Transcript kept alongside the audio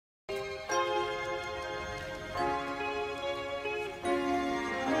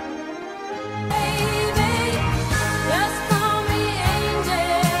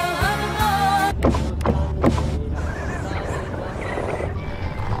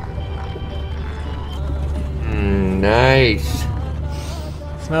nice.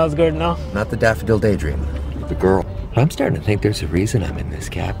 Smells good, no? Not the Daffodil Daydream. The girl. I'm starting to think there's a reason I'm in this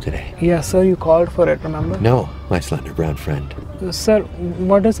cab today. Yeah, sir, you called for it, remember? No, my slender brown friend. Sir,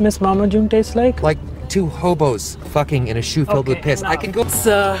 what does Miss Mama June taste like? Like two hobos fucking in a shoe filled with piss. No. I can go. It's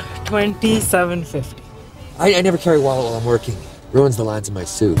 $27.50. I never carry a wallet while I'm working. Ruins the lines in my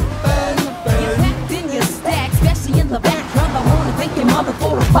suit.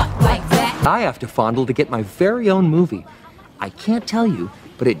 I have to fondle to get my very own movie. I can't tell you,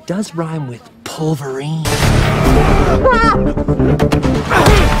 but it does rhyme with pulverine.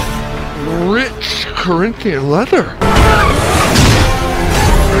 Rich Corinthian leather.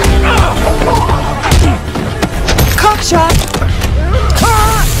 Cockshot!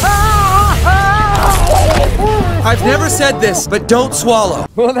 I've never said this, but don't swallow.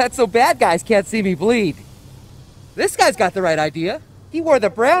 Well, that's so bad guys can't see me bleed. This guy's got the right idea. He wore the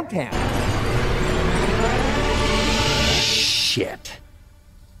brown pants. Shit.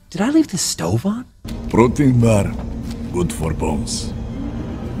 Did I leave the stove on? Protein bar, good for bones.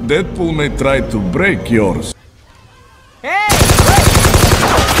 Deadpool may try to break yours. Hey!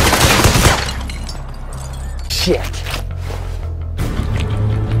 Shit.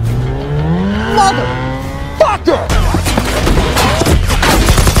 Motherfucker!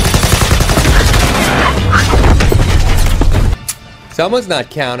 Someone's not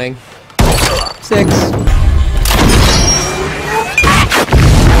counting. 6.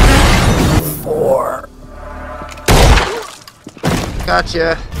 4.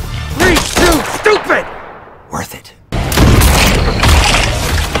 Gotcha. 3, 2, stupid! Worth it.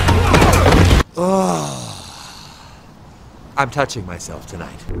 Oh. I'm touching myself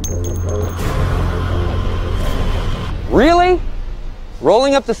tonight. Really?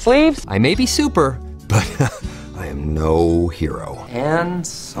 Rolling up the sleeves? I may be super, but I am no hero. And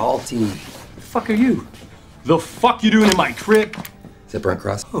salty. The fuck are you? The fuck you doing in my crib? Is that Brent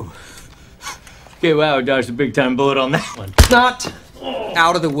Cross? Oh. Okay, wow, I dodged a big time bullet on that one. Not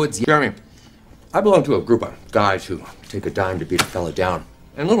out of the woods yet. Jeremy, I belong to a group of guys who take a dime to beat a fella down.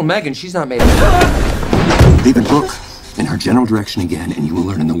 And little Megan, she's not made of Leave and look in her general direction again, and you will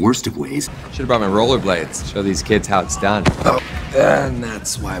learn in the worst of ways. Should have brought my rollerblades. Show these kids how it's done. Oh, and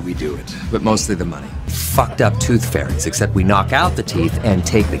that's why we do it. But mostly the money. Fucked up tooth fairies, except we knock out the teeth and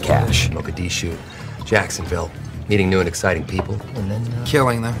take the cash. Mogadishu, Jacksonville, meeting new and exciting people, and then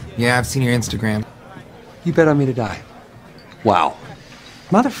killing them. Yeah, I've seen your Instagram. You bet on me to die. Wow.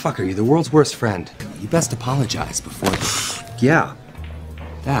 Motherfucker, you're the world's worst friend. You best apologize before. Yeah.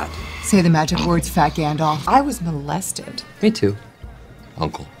 That. Say the magic words, Fat Gandalf. I was molested. Me too.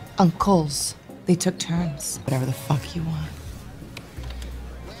 Uncle. Uncles. They took turns. Whatever the fuck you want.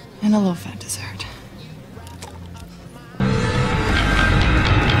 And a low-fat dessert.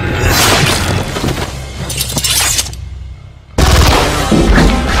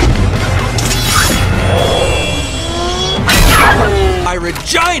 My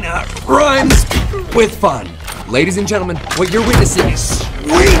Regina rhymes with fun. Ladies and gentlemen, what you're witnessing is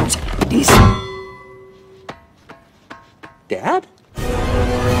sweet. Dad?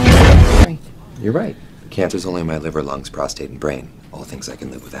 You're right. Cancer's only in my liver, lungs, prostate, and brain. All things I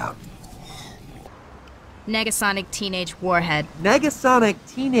can live without. Negasonic Teenage Warhead. Negasonic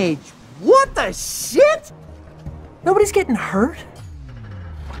Teenage... What the shit? Nobody's getting hurt?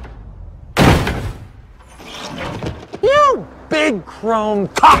 You big chrome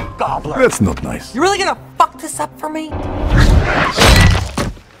cock gobbler! That's not nice. You really gonna fuck this up for me?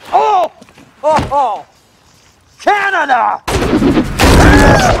 Oh! Oh! Oh! Canada!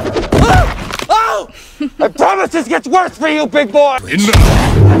 Oh! I promise this gets worse for you, big boy!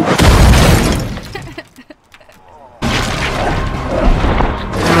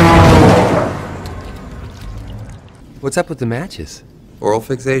 What's up with the matches? Oral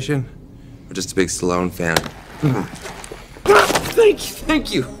fixation? Or just a big Stallone fan?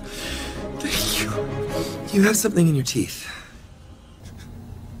 Thank you. Thank you. You have something in your teeth.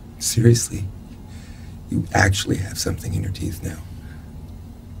 Seriously? You actually have something in your teeth now.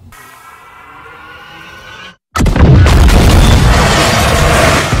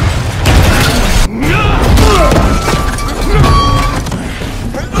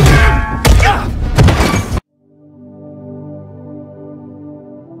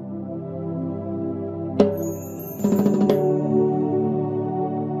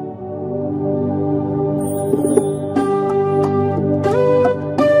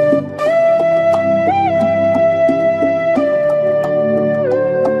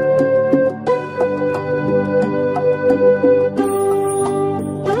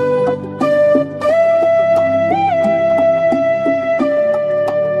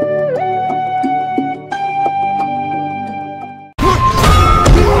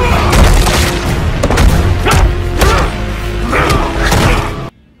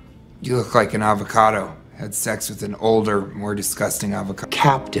 look like an avocado. Had sex with an older, more disgusting avocado.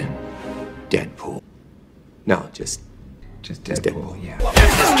 Captain Deadpool. No, just Deadpool, yeah.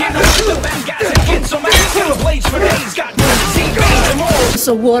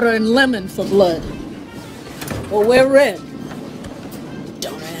 So water and lemon for blood. Well, we're red.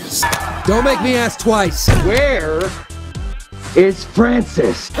 Dumbass. Don't make me ask twice. Where is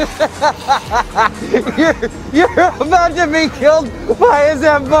Francis? you're about to be killed by a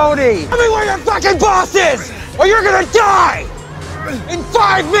Zamboni. Tell me where your fucking boss is, or you're gonna die in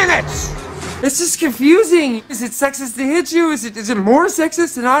 5 minutes. This is confusing. Is it sexist to hit you? Is it more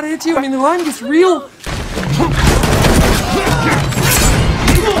sexist to not hit you? I mean, the line gets real.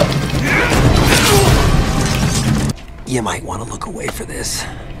 You might want to look away for this.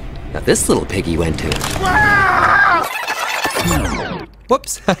 Now this little piggy went to.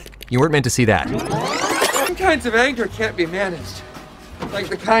 Whoops, you weren't meant to see that. Some kinds of anger can't be managed. Like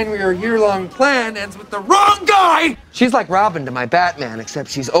the kind where your year-long plan ends with the wrong guy! She's like Robin to my Batman, except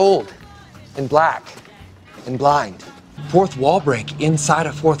she's old, and black, and blind. Fourth wall break inside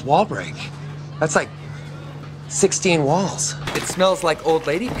a fourth wall break. That's like 16 walls. It smells like old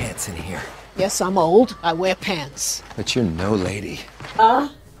lady pants in here. Yes, I'm old. I wear pants. But you're no lady.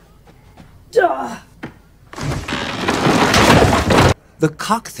 The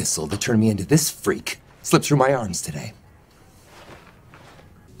cock thistle that turned me into this freak slipped through my arms today.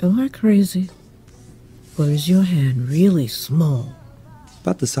 Am I crazy? Or is your hand really small?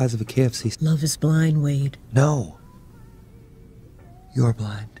 About the size of a KFC. Love is blind, Wade. No. You're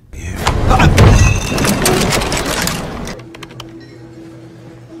blind.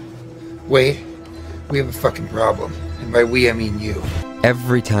 Wait, we have a fucking problem. And by we, I mean you.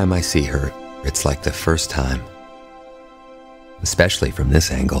 Every time I see her, it's like the first time. Especially from this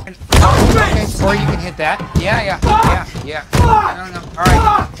angle. Okay, or you can hit that. Yeah. I don't know. All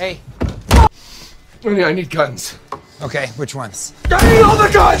right, hey. I need guns. Okay, which ones? I need all the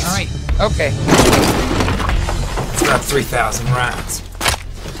guns! All right, okay. It's about 3,000 rounds.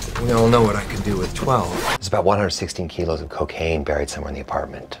 We all know what I can do with 12. There's about 116 kilos of cocaine buried somewhere in the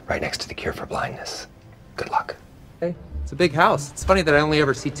apartment, right next to the cure for blindness. Good luck. Hey, it's a big house. It's funny that I only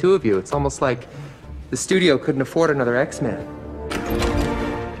ever see 2 of you. It's almost like the studio couldn't afford another X-Men.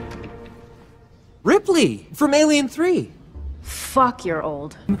 Ripley from Alien 3. Fuck, you're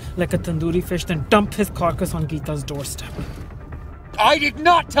old. Like a tandoori fish, then dump his carcass on Geeta's doorstep. I did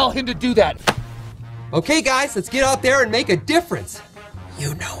not tell him to do that. Okay, guys, let's get out there and make a difference.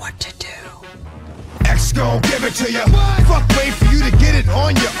 You know what to do. X gon' give it to you. Fuck, wait for you to get it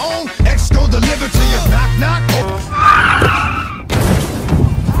on your own. X gon' deliver to you. Knock, knock.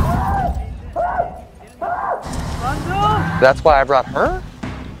 That's why I brought her?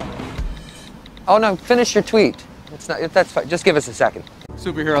 Oh no, finish your tweet. It's not, that's fine. Just give us a second.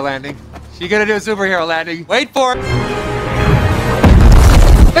 Superhero landing. She gonna do a superhero landing. Wait for it.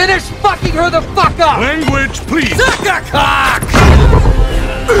 Finish fucking her the fuck up! Language, please! Suck a cock!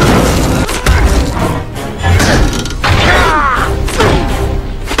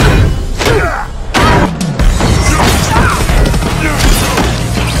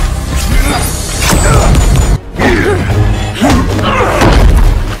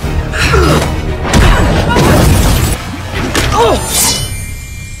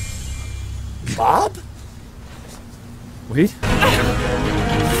 Bob? Wait.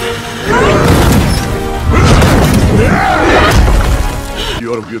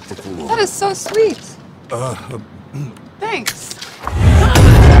 You're a beautiful woman. That is so sweet. Thanks.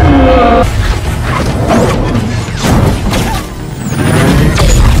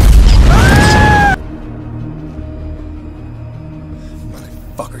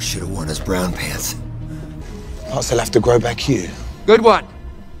 Motherfucker should have worn his brown pants. Parts will have to grow back here. Good one.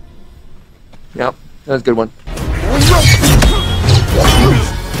 Yep, that was a good one.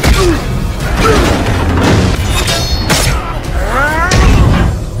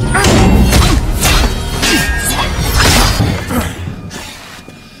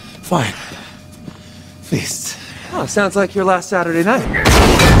 Fine. Feast. Oh, sounds like your last Saturday night.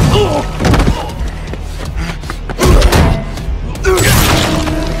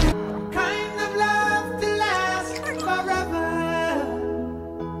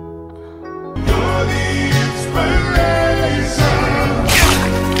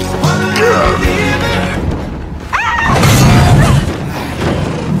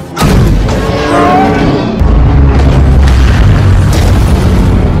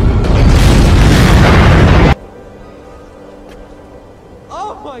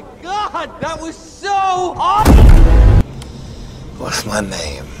 Oh my God, that was so awesome! What's my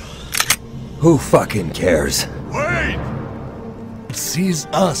name? Who fucking cares? Wait! Sees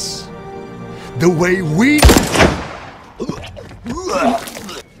us. the way we...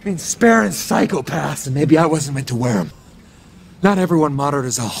 I mean, sparing psychopaths, and maybe I wasn't meant to wear them. Not everyone modeled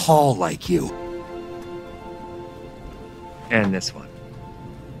as a hall like you. And this one.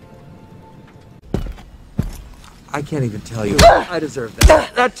 I can't even tell you. I deserve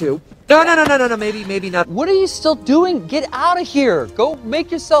that. That too. No, maybe not. What are you still doing? Get out of here. Go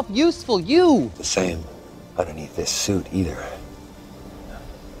make yourself useful, you. The same underneath this suit either.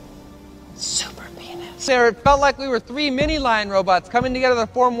 Super penis. There, it felt like we were 3 mini-lion robots coming together to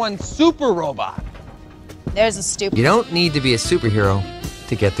form one super robot. There's a stupid. You don't need to be a superhero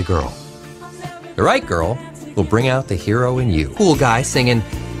to get the girl. The right girl will bring out the hero in you. Cool guy singing,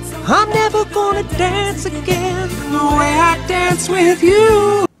 I'm never gonna dance again the way I dance with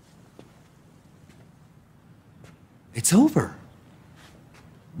you. It's over.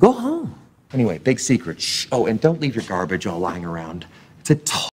 Go home. Anyway, big secret. Shh. Oh, and don't leave your garbage all lying around. It's a